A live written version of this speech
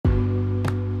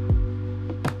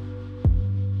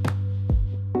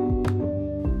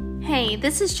Hey,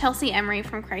 this is Chelsea Emery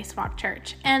from Christ Walk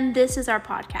Church, and this is our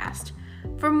podcast.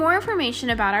 For more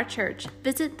information about our church,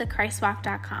 visit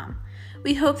thechristwalk.com.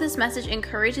 We hope this message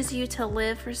encourages you to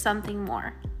live for something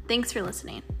more. Thanks for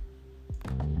listening.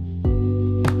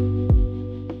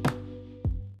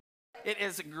 It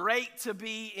is great to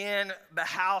be in the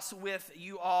house with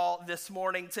you all this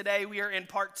morning. Today we are in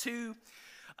part 2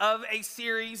 of a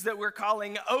series that we're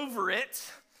calling Over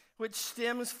It, which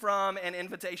stems from an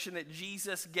invitation that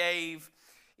Jesus gave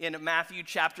in Matthew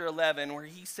chapter 11, where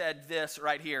he said this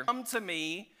right here: "Come to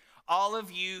me, all of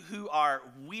you who are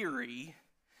weary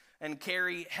and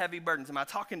carry heavy burdens." Am I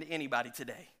talking to anybody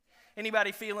today?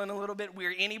 Anybody feeling a little bit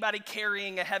weary? Anybody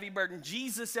carrying a heavy burden?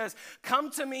 Jesus says, "Come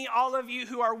to me, all of you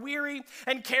who are weary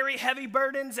and carry heavy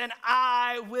burdens, and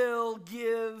I will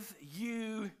give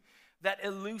you that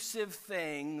elusive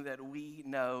thing that we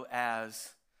know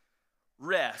as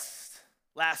rest."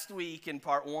 Last week in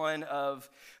part 1 of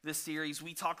this series,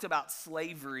 we talked about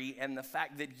slavery and the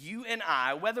fact that you and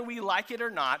I, whether we like it or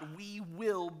not, we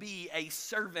will be a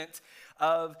servant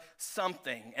of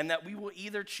something, and that we will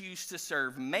either choose to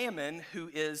serve Mammon,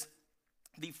 who is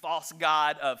the false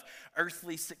god of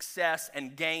earthly success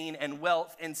and gain and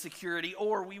wealth and security,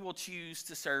 or we will choose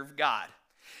to serve God.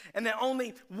 And that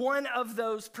only one of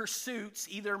those pursuits,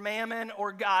 either Mammon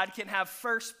or God, can have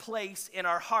first place in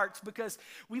our hearts, because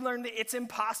we learned that it's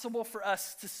impossible for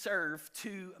us to serve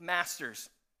two masters.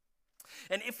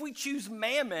 And if we choose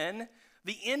Mammon,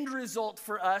 the end result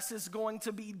for us is going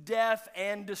to be death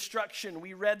and destruction.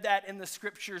 We read that in the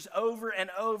scriptures over and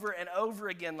over and over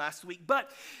again last week. But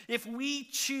if we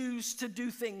choose to do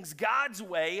things God's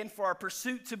way, and for our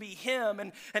pursuit to be Him,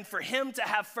 and for Him to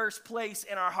have first place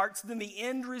in our hearts, then the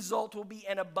end result will be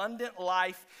an abundant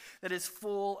life that is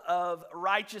full of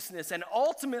righteousness. And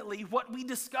ultimately, what we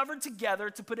discovered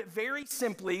together, to put it very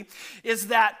simply, is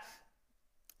that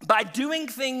by doing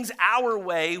things our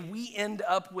way, we end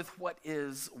up with what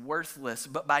is worthless.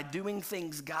 But by doing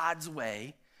things God's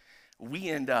way, we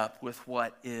end up with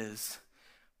what is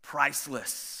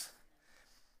priceless.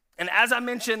 And as I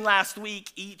mentioned last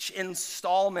week, each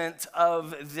installment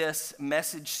of this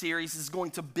message series is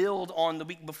going to build on the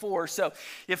week before. So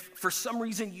if for some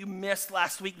reason you missed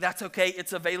last week, that's okay.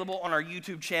 It's available on our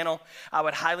YouTube channel. I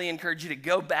would highly encourage you to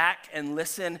go back and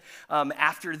listen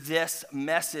after this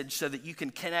message so that you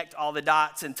can connect all the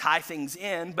dots and tie things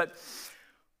in. But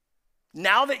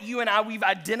now that you and I, we've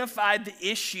identified the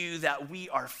issue that we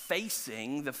are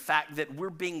facing, the fact that we're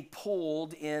being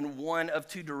pulled in one of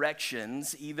two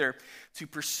directions, either to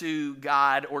pursue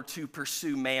God or to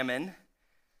pursue Mammon,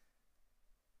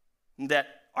 that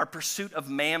our pursuit of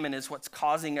Mammon is what's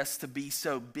causing us to be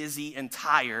so busy and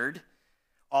tired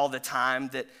all the time,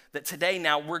 that today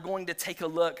now we're going to take a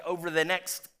look over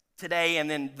today and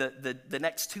then the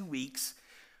next 2 weeks,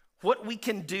 what we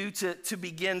can do to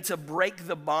begin to break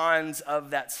the bonds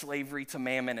of that slavery to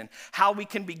Mammon, and how we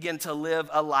can begin to live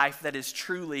a life that is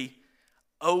truly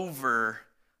over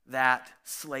that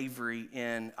slavery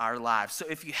in our lives. So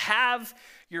if you have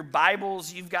your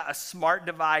Bibles, you've got a smart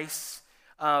device,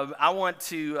 I want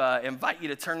to invite you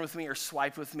to turn with me or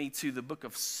swipe with me to the book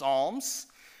of Psalms.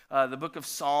 The book of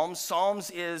Psalms.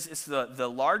 Psalms is the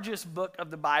largest book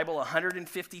of the Bible,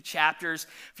 150 chapters.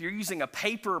 If you're using a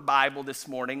paper Bible this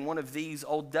morning, one of these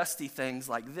old dusty things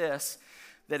like this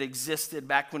that existed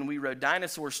back when we rode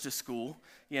dinosaurs to school,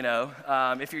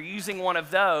 if you're using one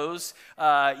of those,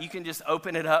 you can just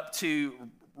open it up to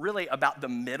really about the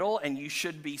middle, and you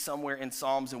should be somewhere in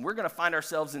Psalms. And we're going to find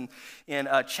ourselves in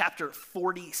chapter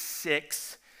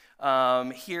 46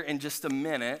 here in just a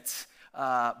minute.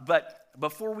 But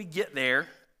before we get there,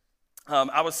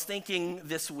 I was thinking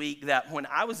this week that when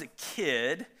I was a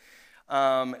kid,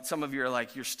 some of you are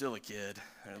like, you're still a kid,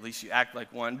 or at least you act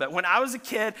like one. But when I was a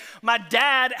kid, my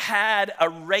dad had a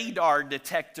radar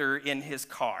detector in his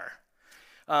car.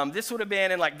 This would have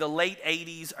been in like the late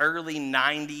 80s, early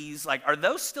 90s. Like, are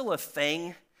those still a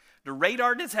thing? The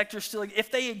radar detectors still, if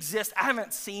they exist, I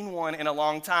haven't seen one in a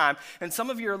long time. And some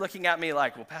of you are looking at me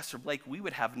like, well, Pastor Blake, we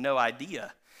would have no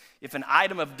idea if an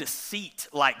item of deceit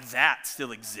like that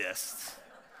still exists,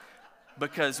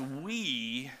 because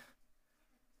we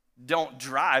don't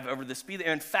drive over the speed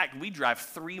limit. In fact, we drive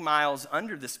 3 miles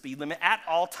under the speed limit at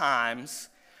all times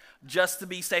just to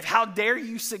be safe. How dare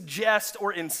you suggest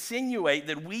or insinuate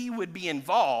that we would be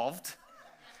involved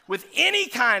with any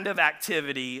kind of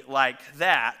activity like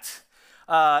that?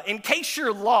 In case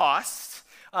you're lost,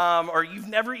 or you've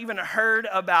never even heard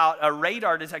about a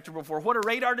radar detector before, what a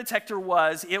radar detector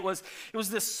was, it was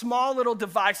this small little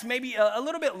device, maybe a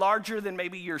little bit larger than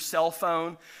maybe your cell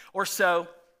phone or so,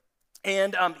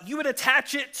 And you would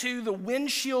attach it to the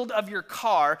windshield of your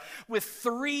car with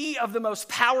 3 of the most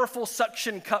powerful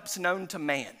suction cups known to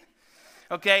man.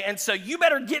 Okay, and so you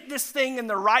better get this thing in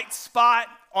the right spot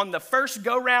on the first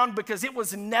go-round because it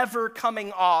was never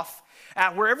coming off.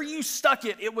 Wherever you stuck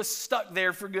it, it was stuck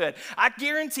there for good. I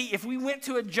guarantee if we went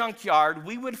to a junkyard,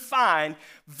 we would find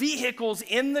vehicles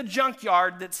in the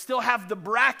junkyard that still have the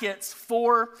brackets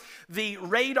for the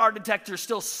radar detector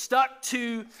still stuck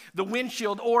to the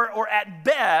windshield, or at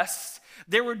best,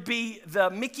 there would be the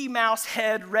Mickey Mouse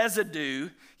head residue,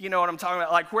 you know what I'm talking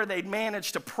about, like where they'd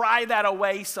managed to pry that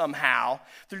away somehow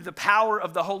through the power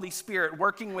of the Holy Spirit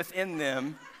working within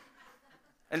them.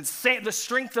 And the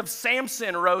strength of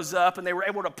Samson rose up, and they were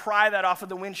able to pry that off of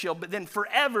the windshield. But then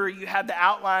forever, you had the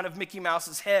outline of Mickey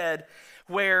Mouse's head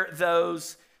where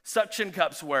those suction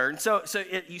cups were. And so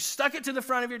you stuck it to the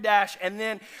front of your dash, and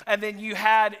then you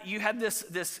had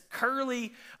this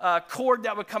curly cord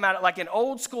that would come out, like an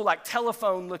old school, like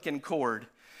telephone looking cord.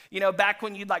 You know, back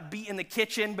when you'd like be in the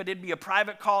kitchen, but it'd be a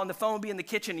private call and the phone would be in the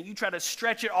kitchen and you try to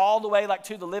stretch it all the way like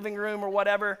to the living room or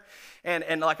whatever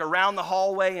and like around the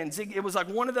hallway and zig. It was like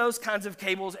one of those kinds of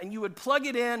cables, and you would plug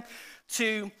it in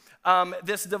to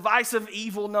this device of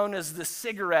evil known as the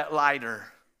cigarette lighter.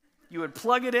 You would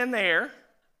plug it in there,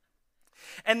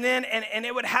 and then and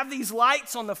it would have these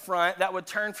lights on the front that would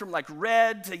turn from like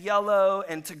red to yellow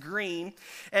and to green.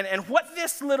 And what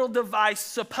this little device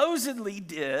supposedly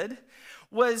did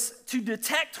was to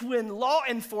detect when law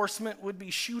enforcement would be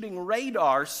shooting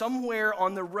radar somewhere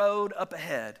on the road up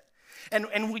ahead.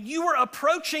 And when you were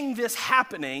approaching this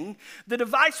happening, the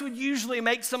device would usually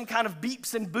make some kind of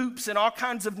beeps and boops and all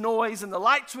kinds of noise, and the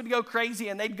lights would go crazy,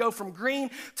 and they'd go from green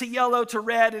to yellow to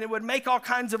red, and it would make all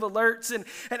kinds of alerts and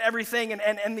everything.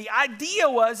 And the idea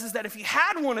is that if you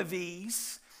had one of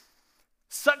these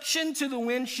suction to the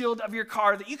windshield of your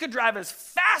car, that you could drive as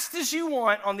fast as you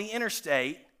want on the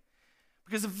interstate,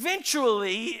 because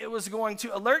eventually it was going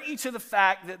to alert you to the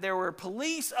fact that there were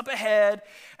police up ahead,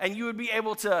 and you would be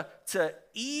able to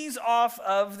ease off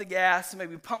of the gas,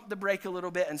 maybe pump the brake a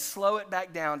little bit and slow it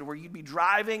back down to where you'd be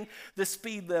driving the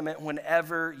speed limit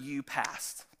whenever you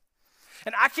passed.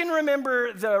 And I can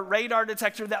remember the radar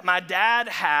detector that my dad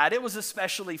had. It was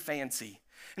especially fancy.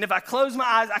 And if I close my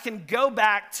eyes, I can go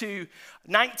back to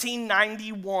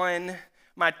 1991,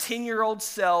 my 10-year-old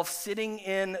self sitting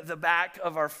in the back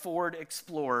of our Ford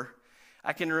Explorer.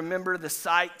 I can remember the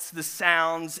sights, the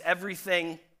sounds,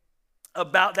 everything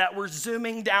about that. We're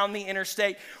zooming down the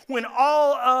interstate when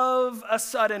all of a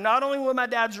sudden, not only would my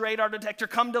dad's radar detector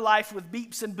come to life with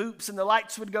beeps and boops and the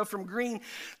lights would go from green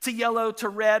to yellow to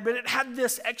red, but it had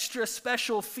this extra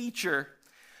special feature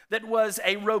that was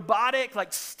a robotic,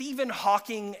 like Stephen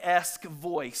Hawking-esque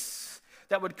voice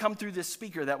that would come through this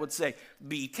speaker that would say,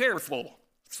 "Be careful.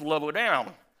 Slow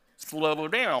down, slow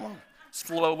down,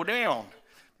 slow down.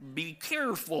 Be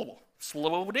careful,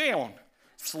 slow down,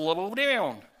 slow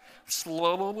down,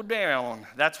 slow down."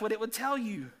 That's what it would tell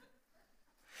you.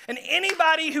 And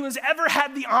anybody who has ever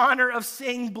had the honor of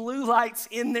seeing blue lights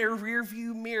in their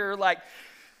rearview mirror, like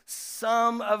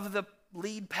some of the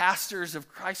lead pastors of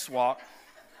Christ Walk,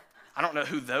 I don't know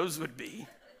who those would be.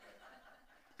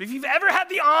 If you've ever had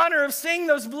the honor of seeing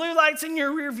those blue lights in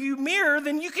your rearview mirror,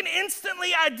 then you can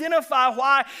instantly identify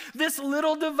why this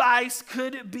little device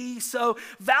could be so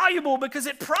valuable, because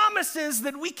it promises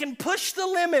that we can push the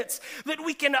limits, that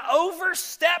we can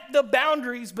overstep the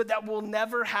boundaries, but that we'll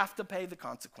never have to pay the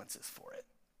consequences for it.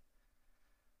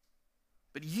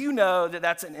 But you know that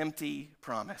that's an empty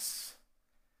promise.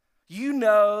 You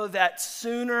know that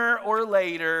sooner or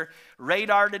later,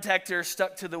 radar detector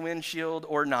stuck to the windshield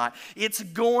or not, it's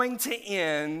going to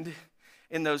end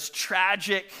in those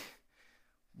tragic,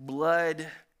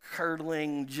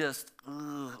 blood-curdling, just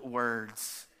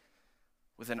words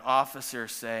with an officer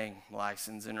saying,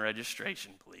 "License and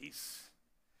registration, please."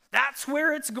 That's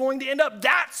where it's going to end up.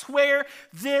 That's where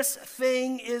this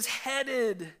thing is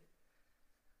headed.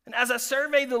 And as I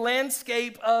survey the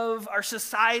landscape of our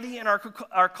society and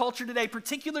our culture today,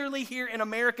 particularly here in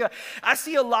America, I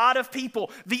see a lot of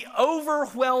people, the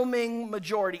overwhelming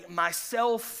majority,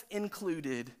 myself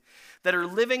included, that are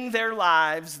living their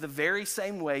lives the very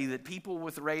same way that people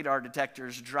with radar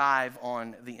detectors drive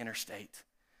on the interstate.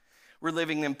 We're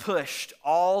living them pushed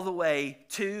all the way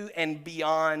to and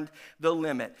beyond the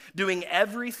limit, doing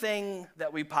everything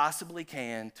that we possibly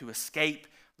can to escape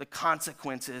the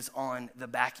consequences on the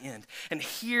back end. And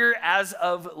here, as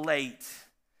of late,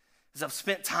 as I've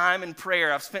spent time in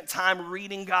prayer, I've spent time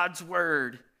reading God's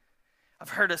word, I've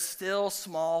heard a still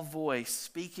small voice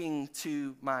speaking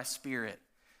to my spirit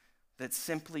that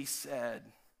simply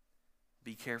said,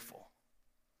 "Be careful,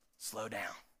 slow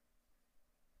down,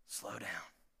 slow down.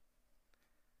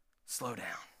 Slow down.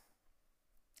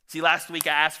 See, last week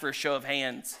I asked for a show of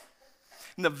hands.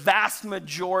 And the vast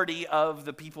majority of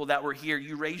the people that were here,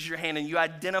 you raised your hand and you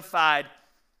identified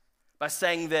by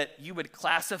saying that you would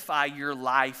classify your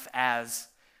life as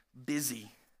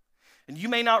busy. And you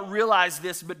may not realize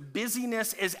this, but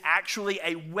busyness is actually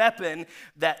a weapon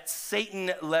that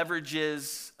Satan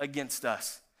leverages against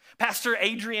us. Pastor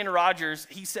Adrian Rogers,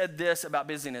 he said this about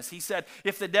busyness. He said,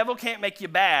 if the devil can't make you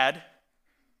bad,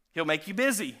 he'll make you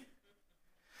busy.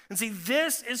 And see,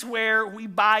 this is where we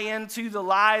buy into the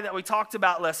lie that we talked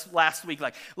about last week.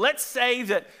 Like, let's say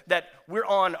that we're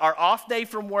on our off day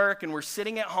from work and we're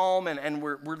sitting at home and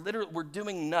we're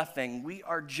doing nothing. We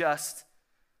are just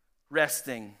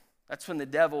resting. That's when the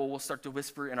devil will start to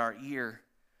whisper in our ear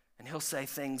and he'll say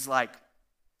things like,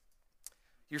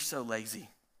 you're so lazy.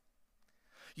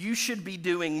 You should be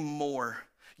doing more.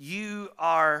 You're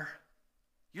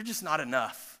just not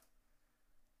enough.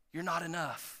 You're not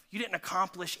enough. You didn't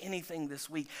accomplish anything this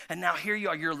week. And now here you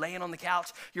are. You're laying on the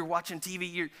couch. You're watching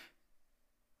TV.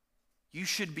 You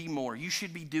should be more. You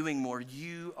should be doing more.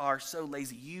 You are so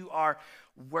lazy. You are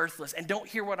worthless. And don't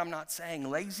hear what I'm not saying.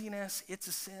 Laziness, it's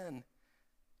a sin.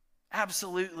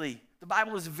 Absolutely. The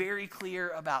Bible is very clear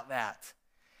about that.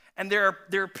 And there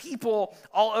are people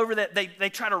all over that they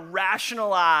try to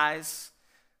rationalize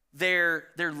their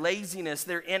laziness,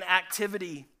 their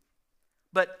inactivity.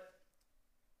 But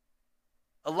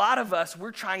a lot of us,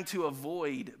 we're trying to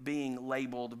avoid being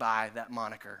labeled by that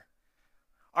moniker.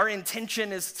 Our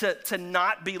intention is to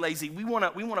not be lazy. We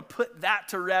want to put that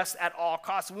to rest at all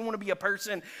costs. We want to be a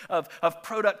person of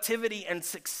productivity and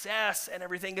success and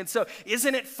everything. And so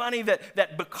isn't it funny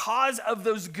that because of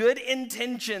those good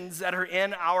intentions that are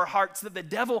in our hearts, that the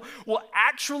devil will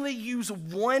actually use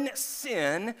one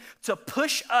sin to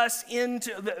push us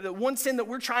into, the one sin that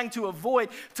we're trying to avoid,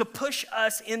 to push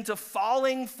us into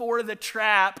falling for the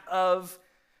trap of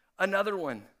another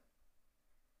one.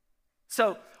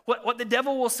 So what the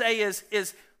devil will say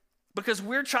is because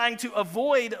we're trying to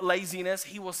avoid laziness,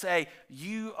 he will say,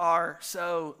 you are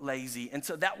so lazy. And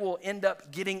so that will end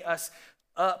up getting us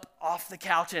up off the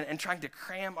couch and trying to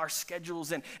cram our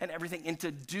schedules and everything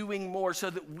into doing more so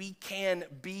that we can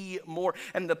be more.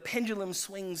 And the pendulum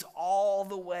swings all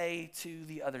the way to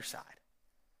the other side.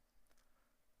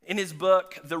 In his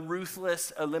book, The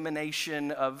Ruthless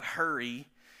Elimination of Hurry,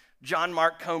 John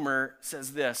Mark Comer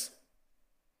says this: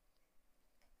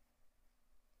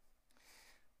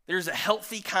 there's a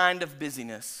healthy kind of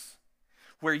busyness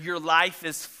where your life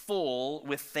is full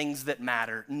with things that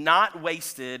matter, not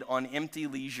wasted on empty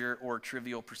leisure or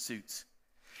trivial pursuits.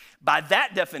 By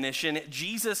that definition,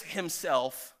 Jesus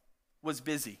himself was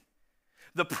busy.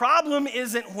 The problem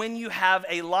isn't when you have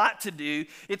a lot to do,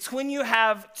 it's when you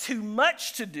have too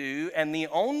much to do, and the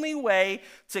only way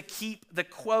to keep the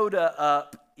quota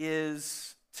up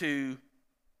is to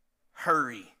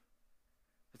hurry.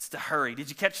 It's to hurry. Did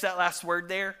you catch that last word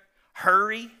there?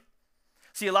 Hurry.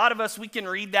 See, a lot of us, we can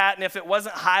read that, and if it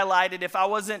wasn't highlighted, if I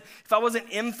wasn't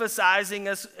emphasizing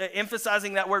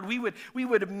that word, we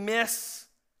would miss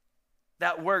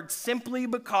that word simply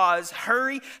because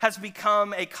hurry has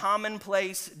become a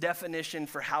commonplace definition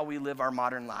for how we live our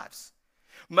modern lives.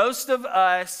 Most of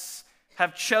us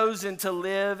have chosen to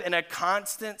live in a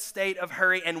constant state of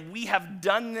hurry, and we have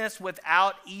done this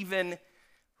without even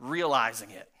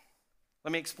realizing it.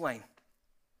 Let me explain.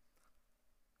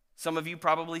 Some of you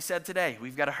probably said today,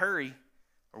 we've got to hurry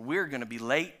or we're going to be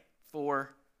late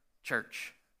for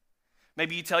church.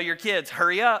 Maybe you tell your kids,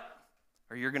 hurry up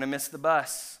or you're going to miss the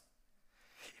bus.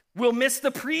 We'll miss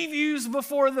the previews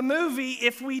before the movie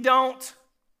if we don't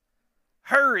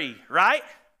hurry, right?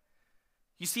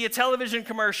 You see a television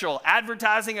commercial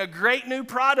advertising a great new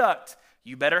product.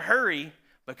 You better hurry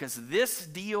because this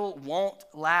deal won't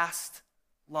last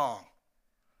long.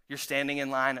 You're standing in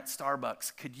line at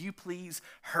Starbucks. Could you please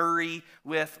hurry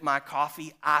with my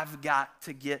coffee? I've got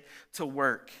to get to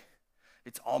work.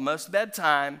 It's almost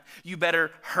bedtime. You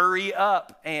better hurry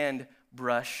up and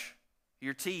brush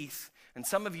your teeth. And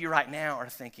some of you right now are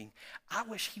thinking, I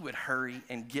wish he would hurry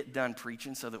and get done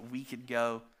preaching so that we could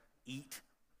go eat,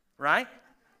 right?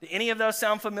 Do any of those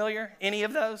sound familiar? Any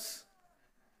of those?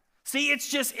 See,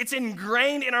 it's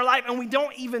ingrained in our life and we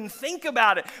don't even think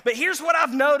about it. But here's what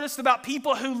I've noticed about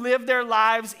people who live their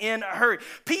lives in a hurry.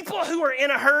 People who are in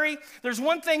a hurry, there's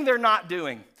one thing they're not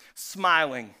doing: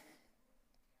 smiling.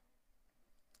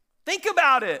 Think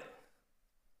about it.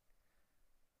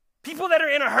 People that are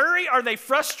in a hurry, are they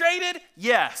frustrated?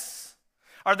 Yes.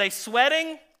 Are they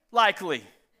sweating? Likely.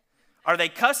 Are they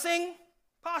cussing?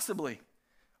 Possibly.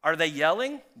 Are they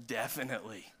yelling?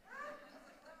 Definitely.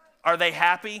 Are they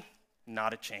happy?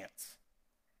 Not a chance.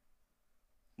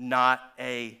 Not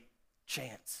a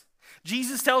chance.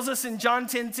 Jesus tells us in John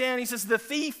 10:10, he says, the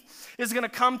thief is going to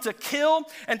come to kill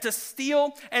and to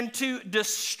steal and to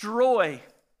destroy.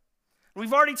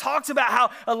 We've already talked about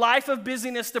how a life of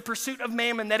busyness, the pursuit of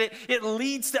mammon, that it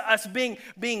leads to us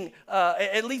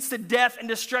it leads to death and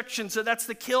destruction. So that's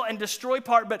the kill and destroy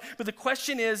part. But the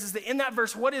question is that in that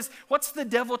verse, what's the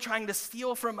devil trying to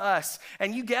steal from us?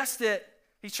 And you guessed it,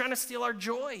 he's trying to steal our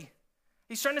joy.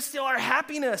 He's trying to steal our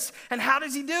happiness. And how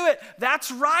does he do it? That's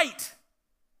right.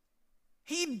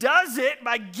 He does it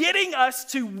by getting us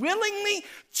to willingly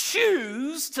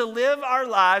choose to live our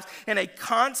lives in a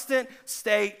constant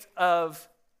state of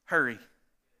hurry.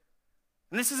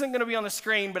 And this isn't going to be on the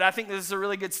screen, but I think this is a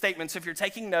really good statement. So if you're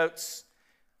taking notes,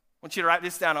 I want you to write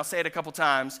this down. I'll say it a couple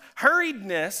times.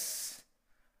 Hurriedness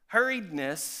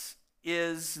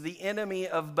is the enemy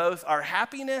of both our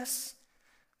happiness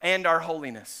and our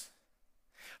holiness.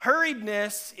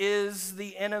 Hurriedness is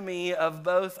the enemy of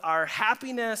both our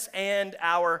happiness and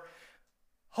our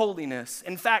holiness.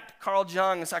 In fact, Carl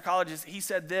Jung, a psychologist, he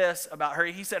said this about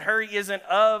hurry. He said, hurry isn't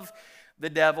of the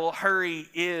devil, hurry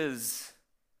is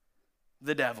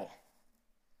the devil.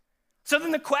 So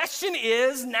then the question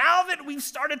is, now that we've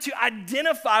started to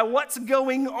identify what's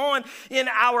going on in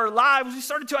our lives, we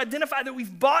started to identify that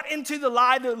we've bought into the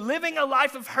lie that living a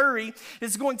life of hurry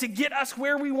is going to get us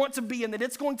where we want to be and that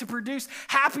it's going to produce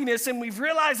happiness, and we've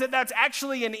realized that that's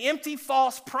actually an empty,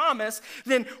 false promise,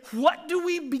 then what do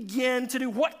we begin to do?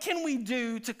 What can we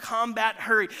do to combat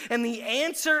hurry? And the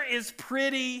answer is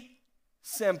pretty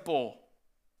simple.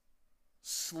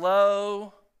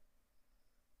 Slow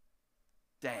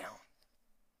down.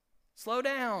 Slow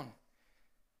down.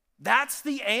 That's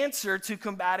the answer to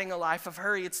combating a life of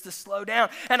hurry. It's to slow down.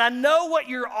 And I know what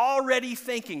you're already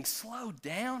thinking. Slow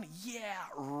down? Yeah,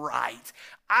 right.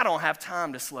 I don't have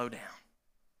time to slow down.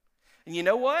 And you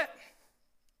know what?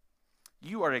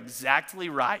 You are exactly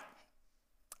right.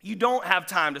 You don't have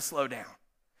time to slow down.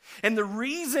 And the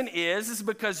reason is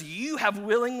because you have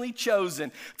willingly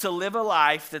chosen to live a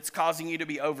life that's causing you to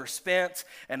be overspent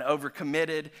and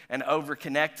overcommitted and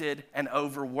overconnected and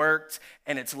overworked,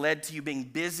 and it's led to you being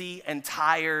busy and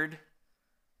tired.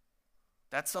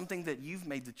 That's something that you've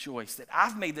made the choice, that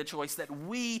I've made the choice, that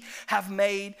we have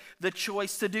made the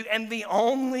choice to do. And the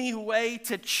only way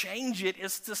to change it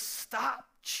is to stop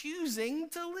choosing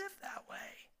to live that way.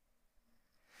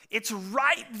 It's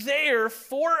right there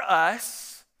for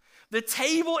us. The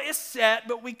table is set,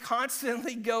 but we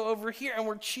constantly go over here and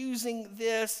we're choosing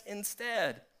this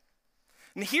instead.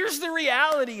 And here's the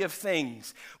reality of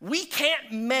things. We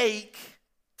can't make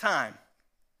time.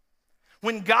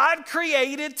 When God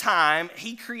created time,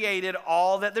 he created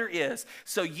all that there is.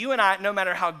 So you and I, no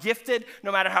matter how gifted,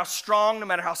 no matter how strong, no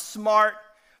matter how smart,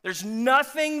 there's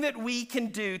nothing that we can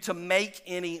do to make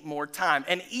any more time.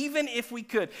 And even if we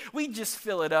could, we'd just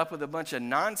fill it up with a bunch of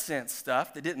nonsense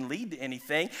stuff that didn't lead to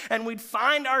anything, and we'd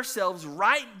find ourselves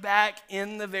right back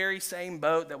in the very same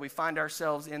boat that we find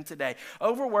ourselves in today.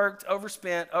 Overworked,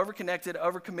 overspent, overconnected,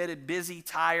 overcommitted, busy,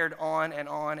 tired, on and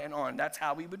on and on. That's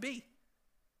how we would be.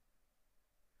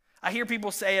 I hear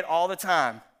people say it all the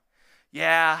time.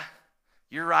 Yeah,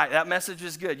 you're right. That message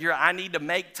is good. I need to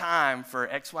make time for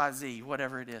XYZ,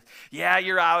 whatever it is. Yeah,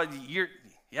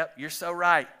 you're so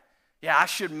right. Yeah, I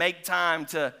should make time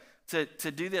to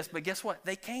do this. But guess what?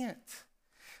 They can't.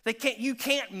 You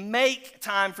can't make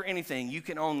time for anything. You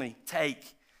can only take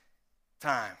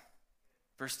time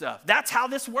for stuff. That's how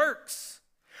this works.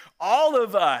 All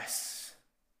of us,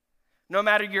 no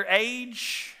matter your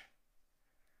age,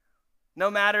 no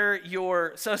matter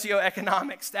your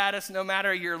socioeconomic status, no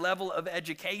matter your level of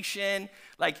education,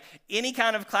 like any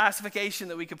kind of classification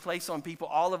that we could place on people,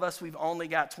 all of us, we've only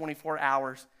got 24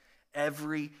 hours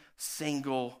every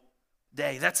single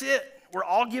day. That's it. We're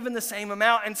all given the same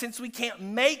amount. And since we can't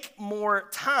make more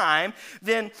time,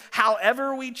 then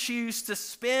however we choose to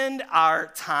spend our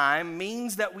time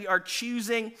means that we are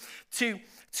choosing to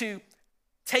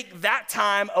take that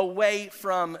time away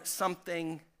from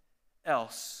something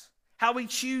else. How we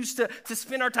choose to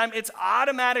spend our time, it's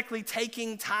automatically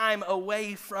taking time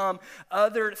away from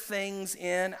other things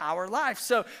in our life.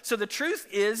 So the truth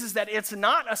is that it's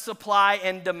not a supply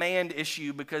and demand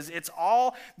issue, because it's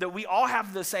all that we all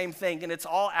have the same thing and it's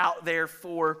all out there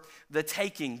for the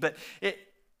taking. But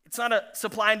it's not a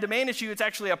supply and demand issue, it's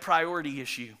actually a priority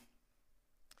issue.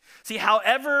 See,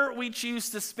 however we choose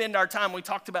to spend our time, we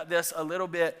talked about this a little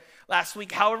bit last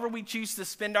week, however we choose to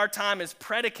spend our time is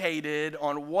predicated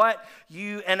on what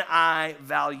you and I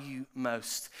value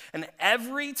most. And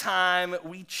every time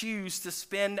we choose to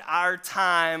spend our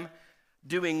time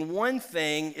doing one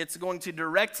thing, it's going to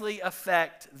directly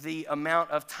affect the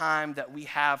amount of time that we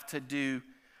have to do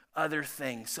other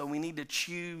things. So we need to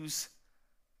choose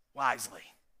wisely.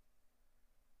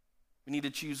 We need to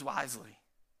choose wisely.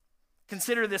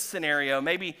 Consider this scenario.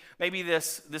 Maybe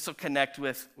this will connect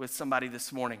with somebody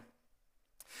this morning.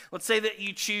 Let's say that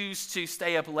you choose to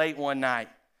stay up late one night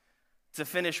to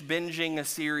finish binging a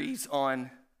series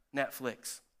on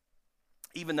Netflix,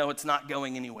 even though it's not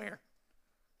going anywhere.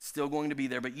 It's still going to be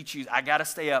there, but you choose, I got to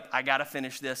stay up. I got to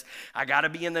finish this. I got to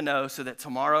be in the know so that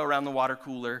tomorrow around the water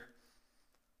cooler,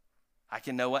 I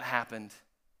can know what happened.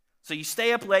 So you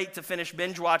stay up late to finish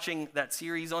binge watching that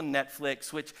series on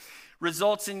Netflix, which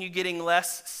results in you getting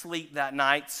less sleep that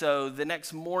night. So the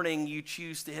next morning you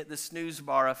choose to hit the snooze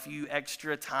bar a few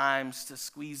extra times to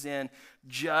squeeze in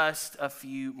just a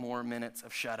few more minutes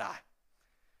of shut-eye.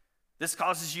 This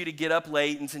causes you to get up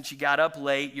late, and since you got up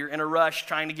late, you're in a rush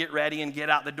trying to get ready and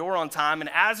get out the door on time, and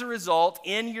as a result,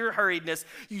 in your hurriedness,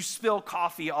 you spill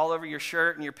coffee all over your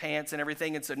shirt and your pants and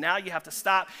everything, and so now you have to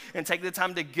stop and take the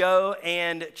time to go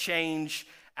and change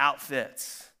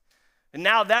outfits. And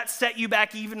now that set you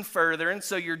back even further, and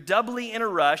so you're doubly in a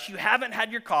rush. You haven't had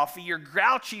your coffee. You're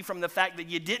grouchy from the fact that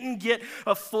you didn't get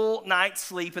a full night's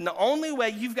sleep, and the only way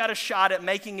you've got a shot at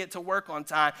making it to work on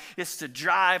time is to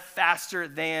drive faster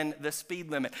than the speed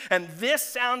limit. And this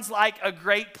sounds like a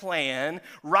great plan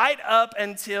right up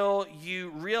until you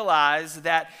realize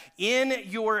that in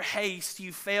your haste,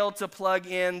 you failed to plug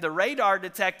in the radar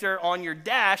detector on your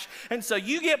dash, and so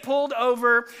you get pulled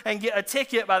over and get a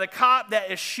ticket by the cop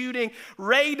that is shooting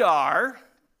radar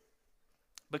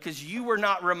because you were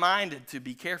not reminded to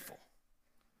be careful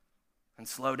and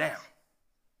slow down.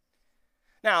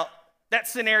 Now, that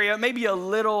scenario may be a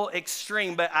little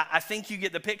extreme, but I think you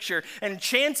get the picture. And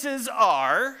chances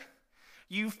are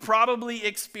you've probably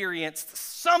experienced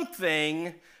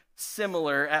something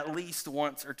similar at least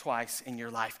once or twice in your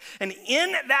life. And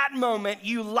in that moment,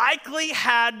 you likely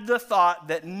had the thought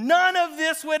that none of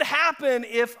this would happen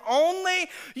if only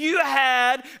you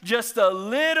had just a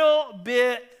little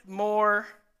bit more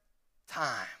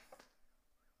time.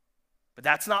 But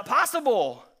that's not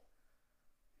possible.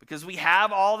 Because we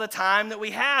have all the time that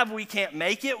we have, we can't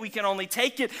make it, we can only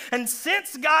take it. And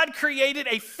since God created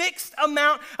a fixed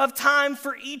amount of time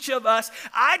for each of us,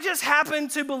 I just happen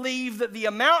to believe that the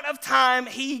amount of time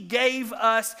He gave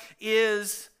us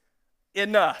is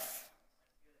enough.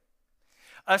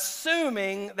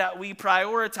 Assuming that we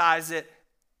prioritize it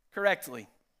correctly.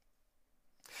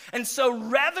 And so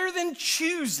rather than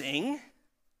choosing,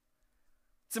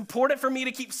 it's important for me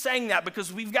to keep saying that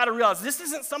because we've got to realize this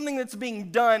isn't something that's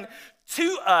being done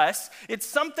to us. It's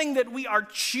something that we are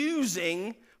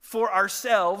choosing for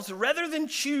ourselves rather than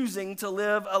choosing to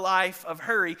live a life of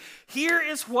hurry. Here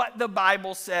is what the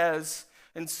Bible says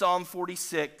in Psalm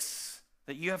 46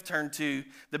 that you have turned to,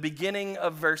 the beginning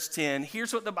of verse 10.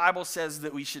 Here's what the Bible says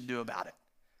that we should do about it.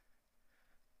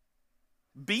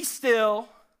 Be still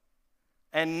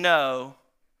and know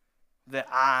that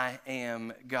I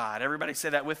am God. Everybody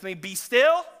say that with me. Be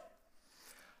still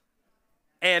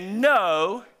and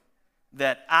know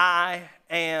that I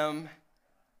am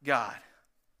God.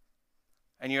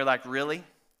 And you're like, really?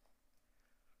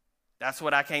 That's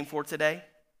what I came for today?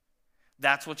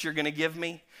 That's what you're going to give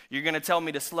me? You're going to tell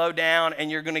me to slow down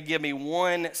and you're going to give me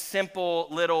one simple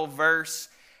little verse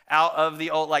out of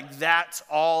the old, like that's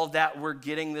all that we're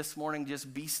getting this morning,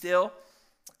 just be still?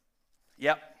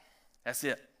 Yep, that's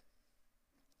it.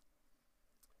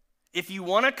 If you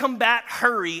want to combat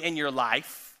hurry in your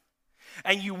life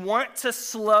and you want to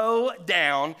slow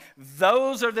down,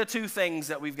 those are the two things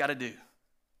that we've got to do.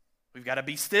 We've got to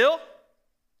be still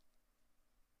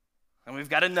and we've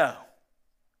got to know.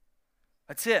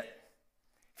 That's it.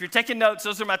 If you're taking notes,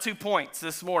 those are my 2 points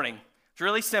this morning. It's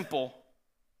really simple.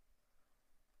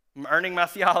 I'm earning my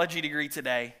theology degree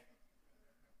today.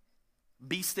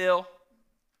 Be still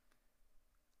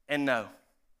and know.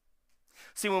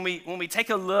 See, when we take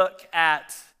a look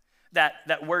at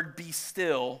that word be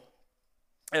still,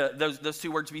 those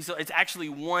two words be still, it's actually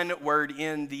one word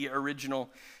in the original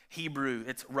Hebrew.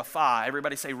 It's rapha.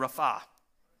 Everybody say rapha.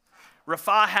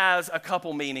 Rapha has a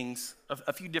couple meanings,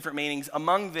 a few different meanings.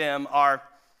 Among them are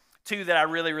two that I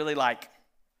really, really like.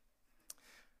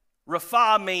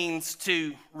 Rapha means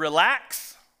to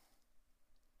relax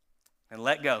and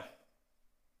let go.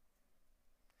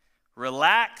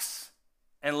 Relax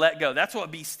and let go. That's what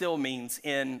be still means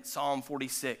in Psalm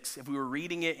 46. If we were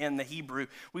reading it in the Hebrew,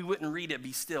 we wouldn't read it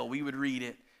be still. We would read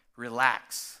it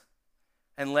relax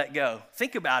and let go.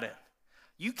 Think about it.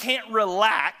 You can't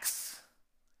relax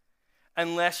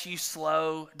unless you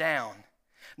slow down.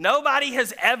 Nobody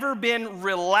has ever been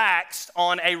relaxed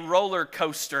on a roller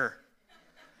coaster.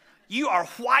 You are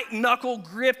white knuckle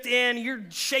gripped in, you're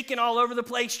shaking all over the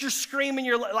place, you're screaming,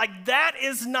 you're like, that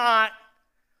is not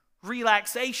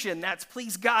relaxation. That's,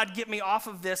 please God, get me off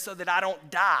of this so that I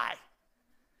don't die.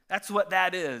 That's what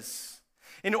that is.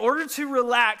 In order to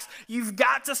relax, you've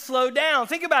got to slow down.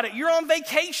 Think about it. You're on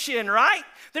vacation, right?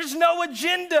 There's no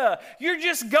agenda. You're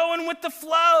just going with the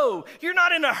flow. You're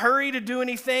not in a hurry to do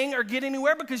anything or get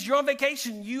anywhere because you're on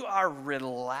vacation. You are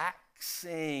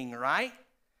relaxing, right?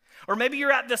 Or maybe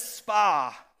you're at the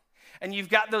spa and you've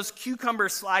got those cucumber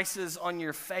slices on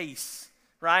your face,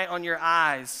 right? On your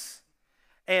eyes.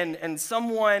 And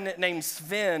someone named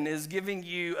Sven is giving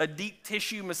you a deep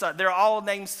tissue massage. They're all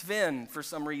named Sven for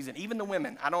some reason, even the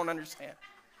women. I don't understand.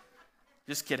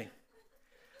 Just kidding.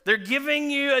 They're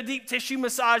giving you a deep tissue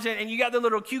massage, and you got the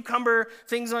little cucumber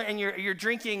things on, and you're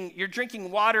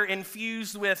drinking water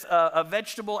infused with a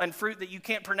vegetable and fruit that you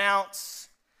can't pronounce.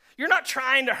 You're not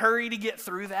trying to hurry to get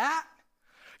through that.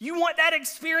 You want that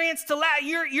experience to last.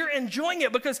 You're enjoying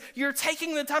it because you're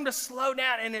taking the time to slow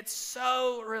down, and it's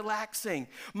so relaxing.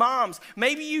 Moms,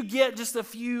 maybe you get just a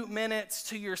few minutes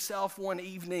to yourself one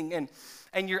evening,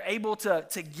 and you're able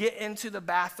to get into the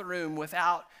bathroom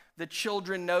without the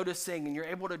children noticing, and you're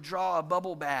able to draw a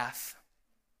bubble bath.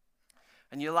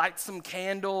 And you light some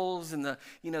candles, and the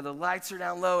lights are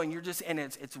down low, and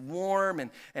it's warm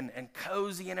and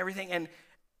cozy and everything. And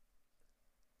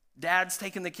Dad's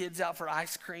taking the kids out for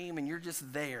ice cream, and you're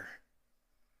just there.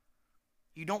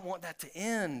 You don't want that to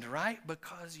end, right?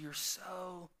 Because you're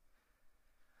so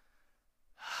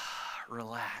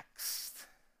relaxed.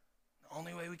 The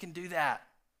only way we can do that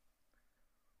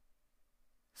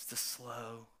is to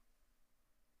slow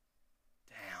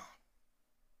down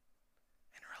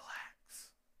and relax.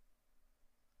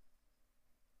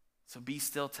 So be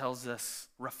still tells us,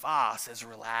 Rapha says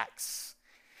relax.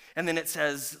 And then it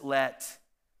says let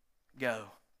go.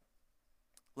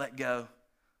 Let go.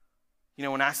 You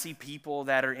know, when I see people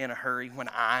that are in a hurry, when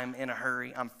I'm in a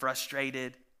hurry, I'm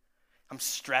frustrated, I'm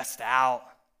stressed out,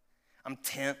 I'm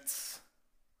tense.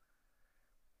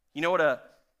 You know what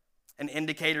an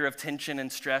indicator of tension and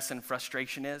stress and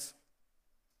frustration is?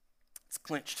 It's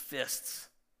clenched fists.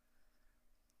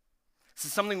 This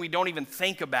is something we don't even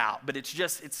think about, but it's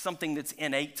something that's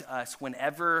innate to us.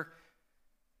 Whenever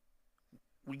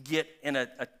we get in a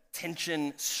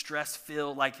tension, stress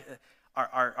filled, like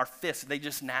our fists, they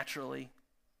just naturally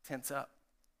tense up.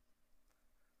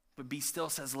 But be still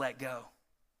says let go.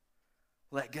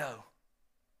 Let go.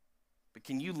 But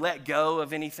can you let go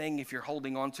of anything if you're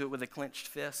holding on to it with a clenched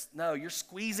fist? No, you're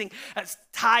squeezing as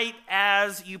tight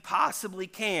as you possibly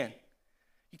can.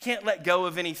 You can't let go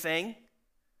of anything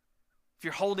if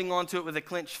you're holding on to it with a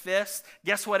clenched fist.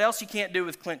 Guess what else you can't do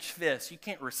with clenched fists? You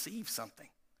can't receive something.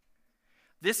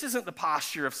 This isn't the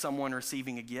posture of someone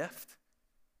receiving a gift.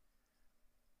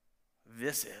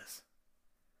 This is.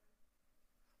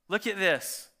 Look at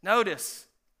this. Notice.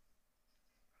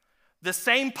 The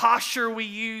same posture we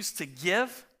use to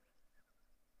give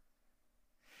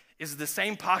is the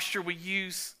same posture we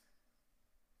use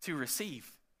to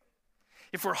receive.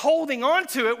 If we're holding on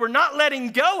to it, we're not letting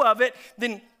go of it,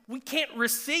 then we can't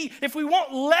receive. If we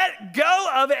won't let go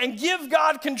of it and give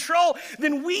God control,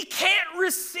 then we can't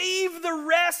receive the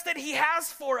rest that He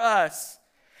has for us.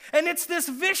 And it's this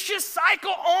vicious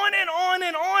cycle on and on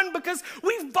and on because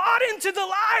we've bought into the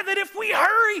lie that if we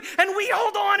hurry and we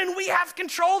hold on and we have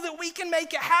control that we can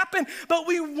make it happen. But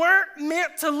we weren't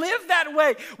meant to live that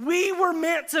way. We were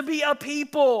meant to be a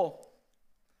people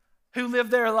who live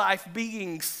their life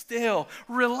being still,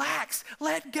 relax,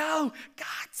 let go.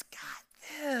 God's got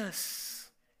this.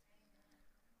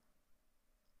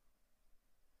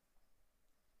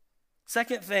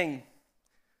 Second thing,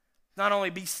 not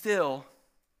only be still,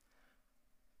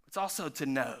 it's also to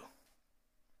know.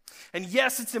 And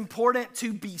yes, it's important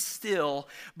to be still,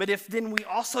 but if then we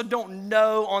also don't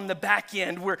know on the back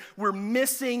end, we're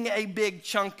missing a big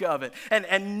chunk of it.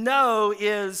 And know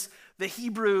is the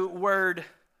Hebrew word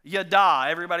yada.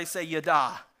 Everybody say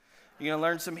yada. You're going to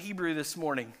learn some Hebrew this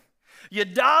morning.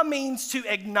 Yada means to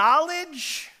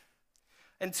acknowledge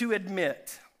and to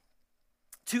admit.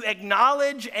 To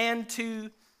acknowledge and to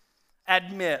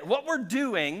admit. What we're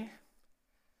doing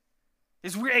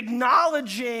is we're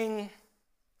acknowledging,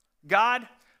 God,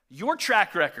 your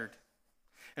track record,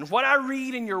 and what I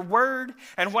read in your word,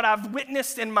 and what I've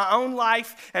witnessed in my own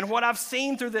life, and what I've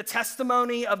seen through the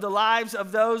testimony of the lives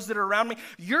of those that are around me.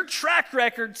 Your track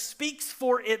record speaks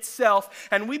for itself,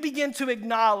 and we begin to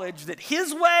acknowledge that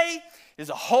His way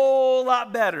is a whole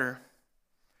lot better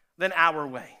than our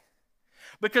way.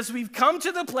 Because we've come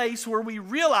to the place where we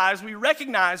realize, we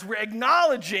recognize, we're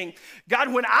acknowledging,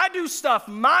 God, when I do stuff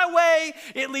my way,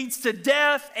 it leads to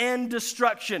death and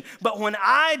destruction. But when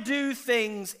I do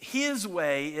things His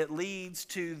way, it leads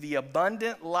to the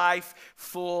abundant life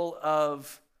full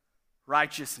of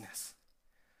righteousness.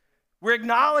 We're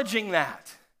acknowledging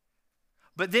that.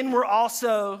 But then we're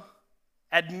also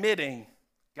admitting,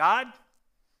 God,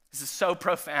 this is so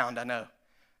profound, I know.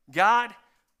 God,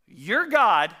 you're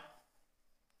God,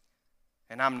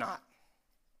 and I'm not.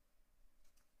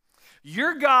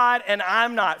 You're God and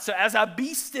I'm not. So as I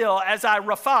be still, as I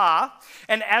rafa,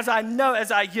 and as I know,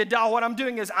 as I yada, what I'm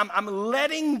doing is I'm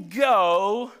letting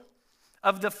go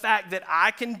of the fact that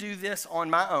I can do this on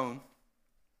my own.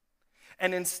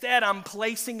 And instead, I'm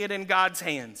placing it in God's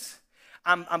hands.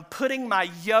 I'm putting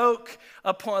my yoke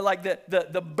upon, like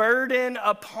the burden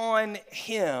upon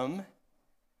Him.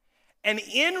 And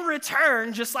in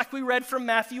return, just like we read from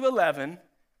Matthew 11,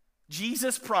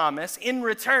 Jesus promised, in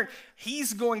return,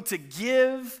 He's going to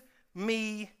give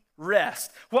me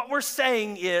rest. What we're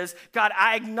saying is, God,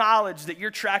 I acknowledge that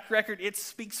your track record, it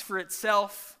speaks for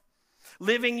itself.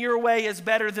 Living your way is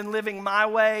better than living my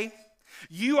way.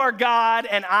 You are God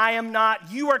and I am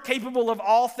not. You are capable of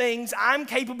all things. I'm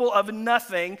capable of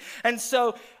nothing. And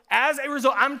so as a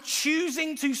result, I'm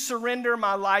choosing to surrender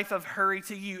my life of hurry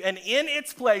to you. And in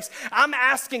its place, I'm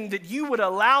asking that you would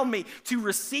allow me to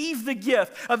receive the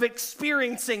gift of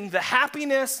experiencing the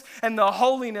happiness and the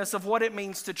holiness of what it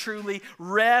means to truly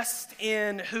rest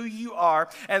in who you are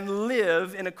and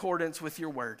live in accordance with your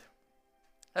word.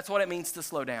 That's what it means to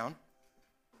slow down.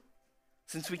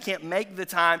 Since we can't make the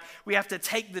time, we have to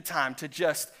take the time to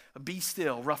just be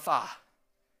still, rafa,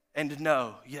 and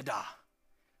know, yada,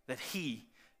 that He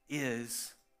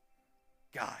is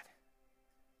God.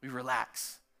 We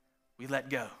relax, we let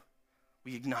go,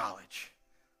 we acknowledge,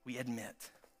 we admit.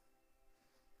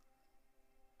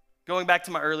 Going back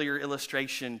to my earlier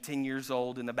illustration, 10 years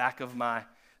old in the back of my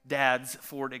dad's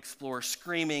Ford Explorer,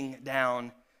 screaming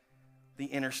down the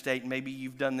interstate. Maybe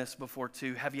you've done this before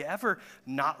too. Have you ever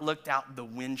not looked out the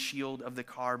windshield of the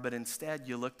car, but instead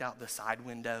you looked out the side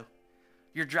window?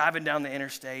 You're driving down the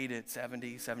interstate at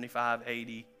 70, 75,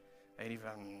 80,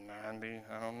 85, 90,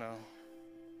 I don't know.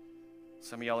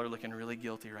 Some of y'all are looking really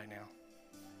guilty right now.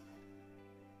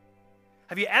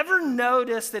 Have you ever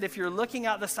noticed that if you're looking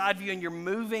out the side view and you're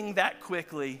moving that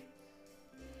quickly,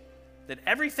 that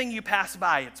everything you pass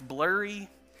by, it's blurry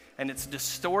and it's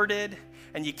distorted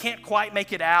and you can't quite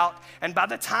make it out. And by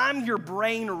the time your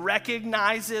brain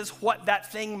recognizes what that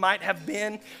thing might have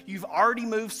been, you've already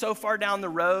moved so far down the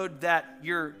road that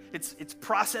it's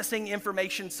processing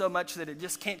information so much that it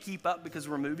just can't keep up because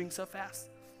we're moving so fast.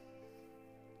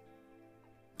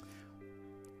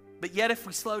 But yet if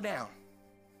we slow down,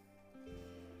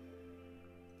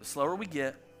 the slower we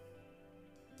get,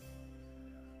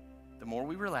 the more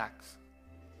we relax,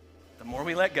 the more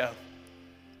we let go.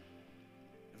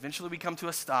 Eventually we come to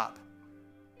a stop.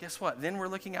 Guess what? Then we're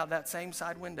looking out that same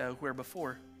side window where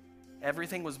before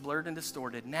everything was blurred and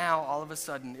distorted. Now, all of a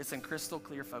sudden, it's in crystal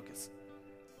clear focus.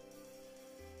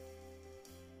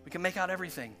 We can make out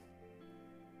everything.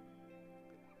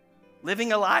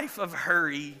 Living a life of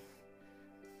hurry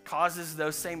causes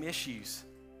those same issues.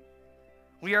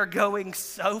 We are going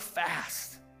so fast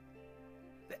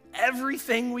that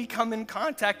everything we come in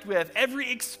contact with,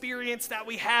 every experience that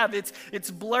we have,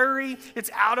 it's blurry, it's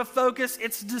out of focus,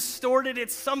 it's distorted,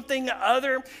 it's something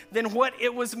other than what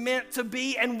it was meant to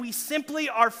be, and we simply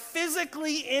are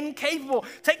physically incapable.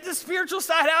 Take the spiritual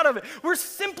side out of it. We're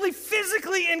simply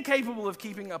physically incapable of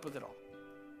keeping up with it all.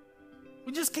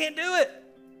 We just can't do it.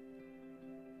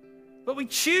 But we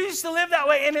choose to live that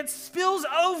way, and it spills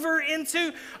over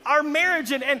into our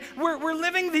marriage, and we're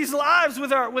living these lives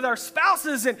with our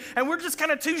spouses, and we're just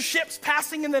kind of two ships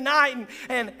passing in the night,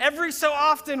 and every so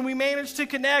often we manage to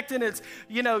connect, and it's,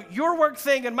 your work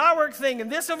thing and my work thing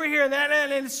and this over here and that,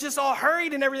 and it's just all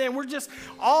hurried and everything. We're just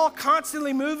all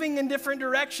constantly moving in different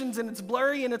directions, and it's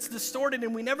blurry and it's distorted,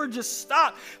 and we never just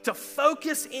stop to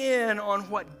focus in on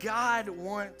what God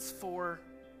wants for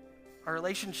our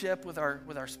relationship with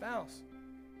our spouse.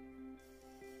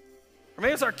 Or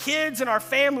maybe it's our kids and our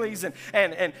families,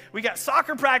 and we got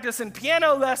soccer practice and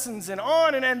piano lessons and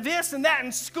on and this and that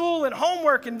and school and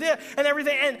homework and this and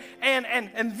everything.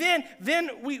 And then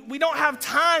we don't have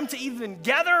time to even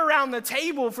gather around the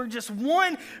table for just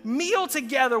one meal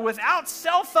together without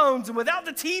cell phones and without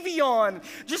the TV on,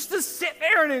 just to sit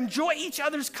there and enjoy each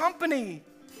other's company.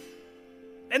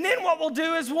 And then what we'll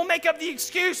do is we'll make up the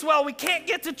excuse, well, we can't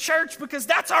get to church because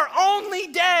that's our only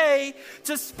day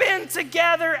to spend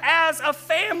together as a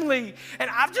family. And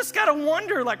I've just got to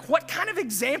wonder, like, what kind of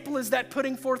example is that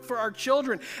putting forth for our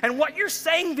children? And what you're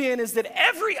saying then is that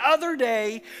every other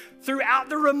day throughout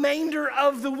the remainder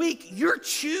of the week, you're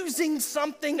choosing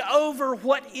something over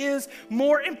what is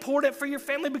more important for your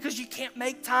family because you can't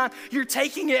make time. You're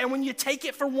taking it, and when you take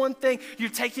it for one thing, you're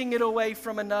taking it away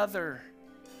from another.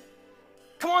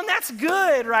 Come on, that's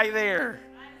good right there.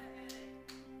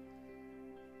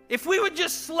 If we would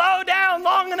just slow down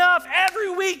long enough every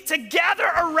week to gather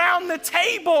around the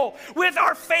table with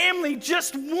our family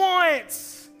just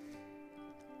once,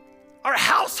 our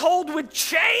household would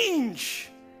change.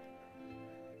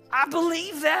 I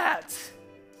believe that.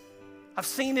 I've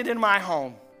seen it in my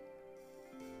home.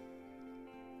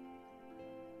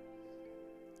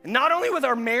 And not only with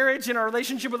our marriage and our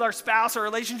relationship with our spouse, our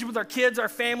relationship with our kids, our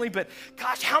family, but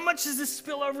gosh, how much does this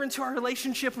spill over into our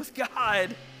relationship with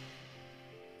God?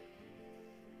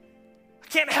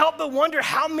 I can't help but wonder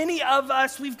how many of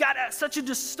us, we've got such a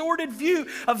distorted view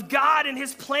of God and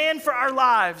his plan for our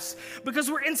lives because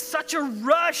we're in such a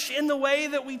rush in the way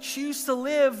that we choose to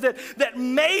live that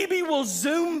maybe we'll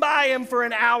zoom by him for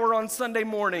an hour on Sunday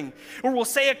morning, or we'll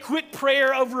say a quick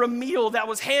prayer over a meal that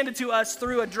was handed to us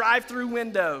through a drive-through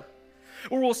window,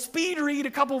 or we'll speed read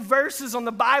a couple verses on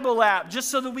the Bible app just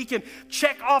so that we can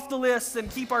check off the list and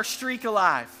keep our streak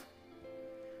alive.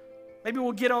 Maybe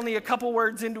we'll get only a couple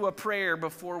words into a prayer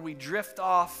before we drift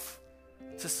off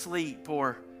to sleep,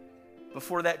 or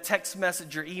before that text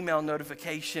message or email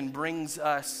notification brings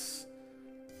us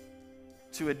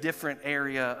to a different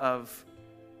area of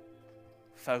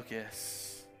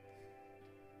focus.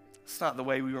 It's not the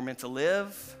way we were meant to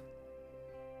live.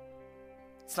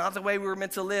 It's not the way we were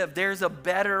meant to live. There's a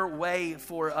better way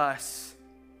for us.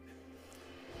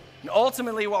 And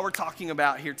ultimately, what we're talking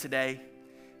about here today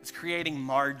is creating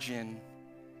margin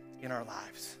in our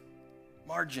lives.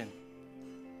 Margin.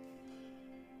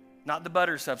 Not the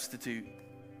butter substitute,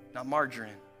 not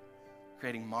margarine.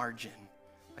 Creating margin.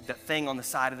 Like that thing on the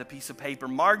side of the piece of paper.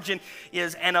 Margin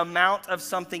is an amount of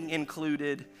something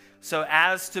included so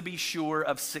as to be sure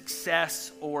of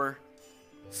success or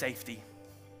safety.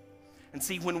 And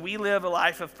see, when we live a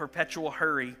life of perpetual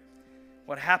hurry,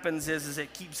 what happens is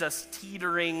it keeps us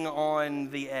teetering on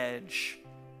the edge.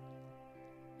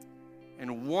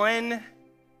 And one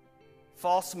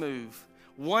false move,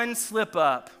 one slip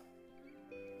up,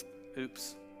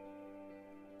 oops,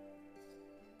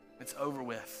 it's over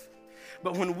with.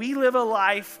 But when we live a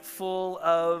life full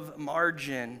of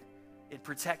margin, it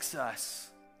protects us.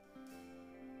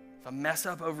 If I mess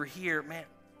up over here, man,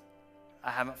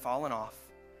 I haven't fallen off.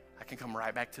 I can come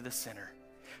right back to the center.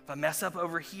 If I mess up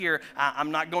over here, I'm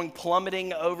not going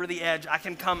plummeting over the edge. I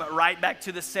can come right back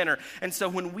to the center. And so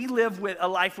when we live with a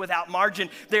life without margin,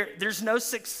 there's no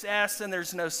success and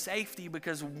there's no safety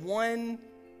because one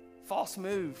false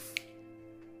move,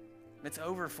 it's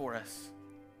over for us.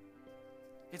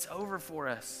 It's over for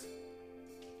us.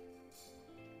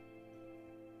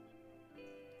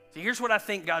 So here's what I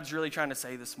think God's really trying to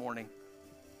say this morning.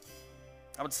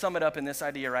 I would sum it up in this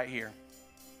idea right here.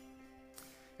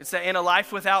 It's that in a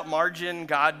life without margin,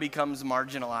 God becomes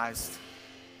marginalized.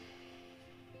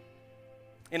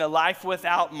 In a life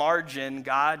without margin,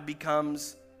 God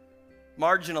becomes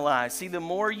marginalized. See, the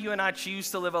more you and I choose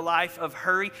to live a life of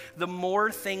hurry, the more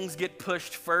things get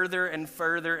pushed further and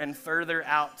further and further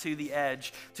out to the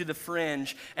edge, to the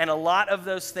fringe. And a lot of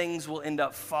those things will end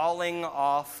up falling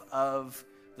off of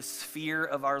the sphere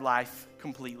of our life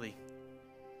completely,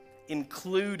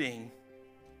 including,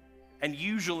 and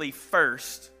usually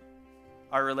first,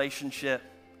 our relationship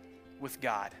with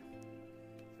God.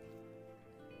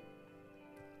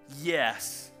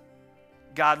 Yes,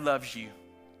 God loves you.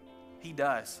 He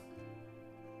does.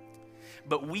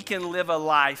 But we can live a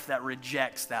life that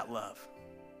rejects that love.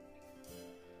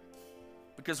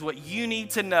 Because what you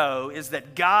need to know is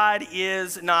that God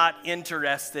is not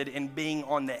interested in being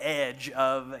on the edge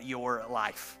of your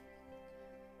life.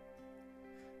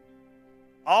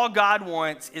 All God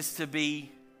wants is to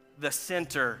be the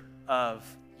center of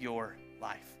your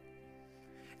life.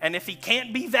 And if he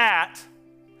can't be that,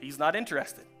 he's not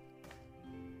interested.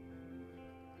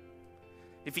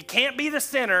 If he can't be the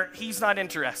center, he's not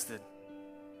interested.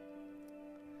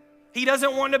 He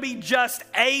doesn't want to be just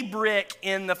a brick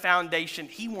in the foundation.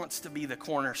 He wants to be the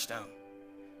cornerstone.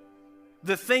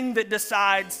 The thing that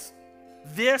decides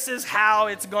this is how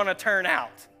it's going to turn out.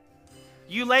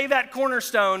 You lay that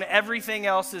cornerstone, everything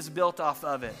else is built off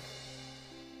of it.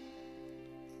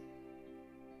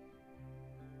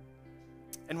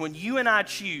 And when you and I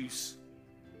choose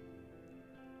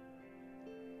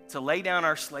to lay down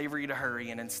our slavery to hurry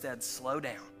and instead slow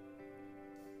down.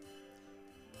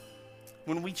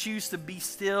 When we choose to be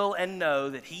still and know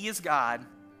that He is God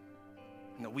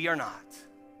and that we are not,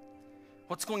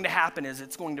 what's going to happen is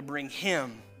it's going to bring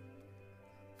Him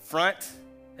front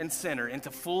and center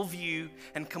into full view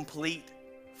and complete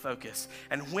focus.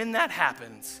 And when that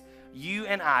happens, you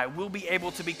and I will be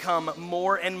able to become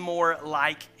more and more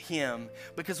like Him,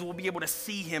 because we'll be able to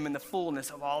see Him in the fullness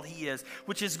of all He is,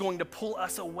 which is going to pull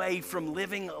us away from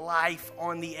living life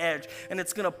on the edge. And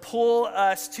it's going to pull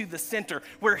us to the center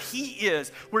where He is,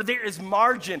 where there is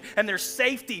margin and there's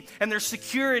safety and there's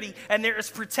security and there is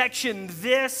protection.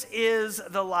 This is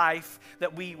the life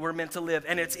that we were meant to live.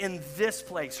 And it's in this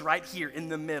place right here in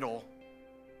the middle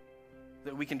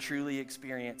that we can truly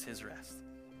experience His rest.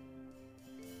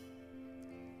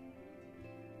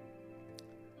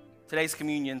 Today's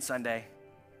Communion Sunday.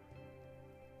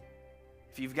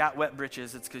 If you've got wet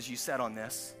britches, it's because you sat on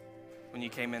this when you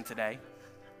came in today.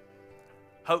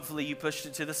 Hopefully you pushed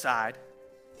it to the side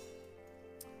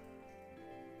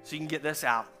so you can get this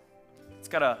out. It's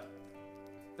got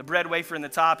the bread wafer in the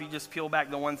top. You just peel back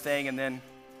the one thing, and then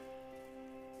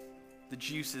the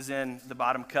juice is in the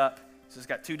bottom cup. So it's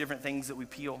got two different things that we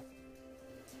peel.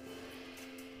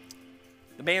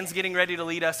 The band's getting ready to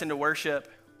lead us into worship.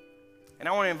 And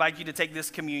I want to invite you to take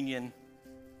this communion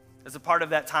as a part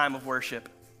of that time of worship.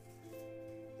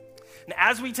 And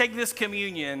as we take this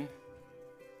communion,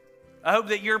 I hope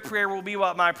that your prayer will be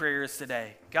what my prayer is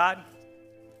today. God,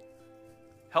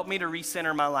 help me to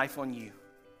recenter my life on you.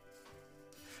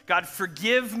 God,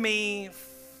 forgive me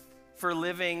for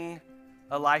living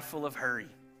a life full of hurry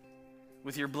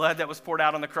with your blood that was poured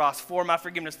out on the cross for my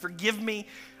forgiveness. Forgive me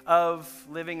of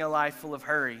living a life full of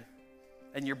hurry.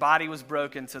 And your body was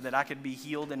broken so that I could be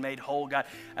healed and made whole. God,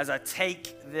 as I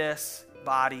take this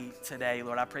body today,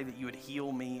 Lord, I pray that you would heal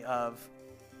me of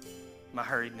my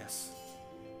hurriedness.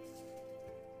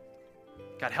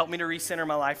 God, help me to recenter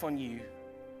my life on you.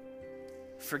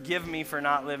 Forgive me for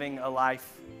not living a life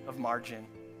of margin.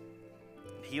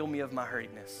 Heal me of my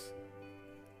hurriedness.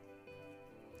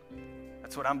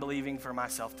 That's what I'm believing for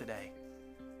myself today.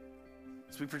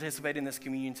 As we participate in this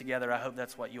communion together, I hope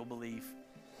that's what you'll believe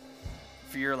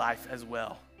for your life as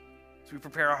well. As we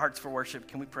prepare our hearts for worship,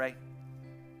 can we pray?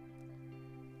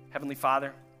 Heavenly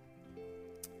Father,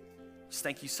 just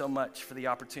thank you so much for the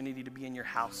opportunity to be in your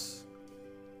house.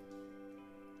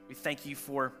 We thank you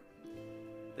for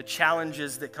the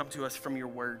challenges that come to us from your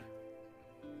word.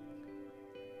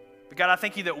 But God, I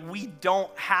thank you that we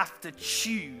don't have to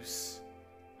choose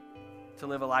to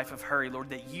live a life of hurry, Lord,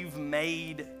 that you've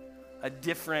made a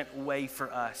different way for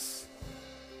us.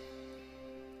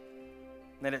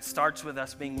 That it starts with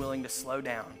us being willing to slow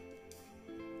down.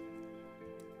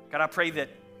 God, I pray that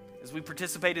as we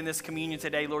participate in this communion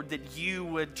today, Lord, that you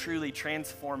would truly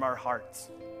transform our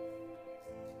hearts.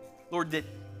 Lord, that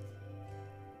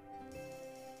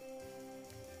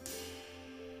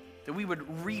we would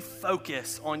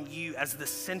refocus on you as the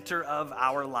center of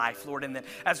our life, Lord, and that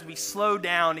as we slow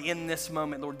down in this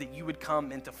moment, Lord, that you would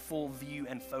come into full view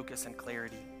and focus and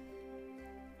clarity.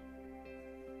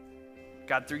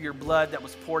 God, through your blood that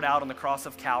was poured out on the cross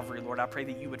of Calvary, Lord, I pray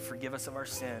that you would forgive us of our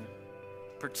sin,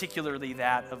 particularly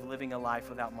that of living a life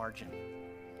without margin.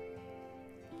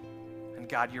 And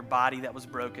God, your body that was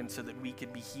broken so that we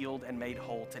could be healed and made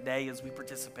whole. Today, as we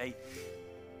participate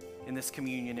in this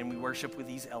communion and we worship with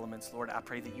these elements, Lord, I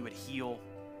pray that you would heal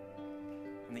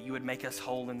and that you would make us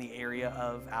whole in the area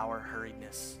of our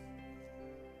hurriedness.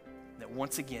 That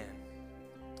once again,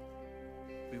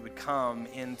 we would come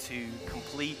into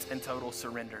complete and total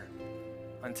surrender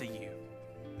unto you.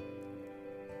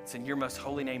 It's in your most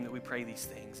holy name that we pray these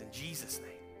things. In Jesus' name.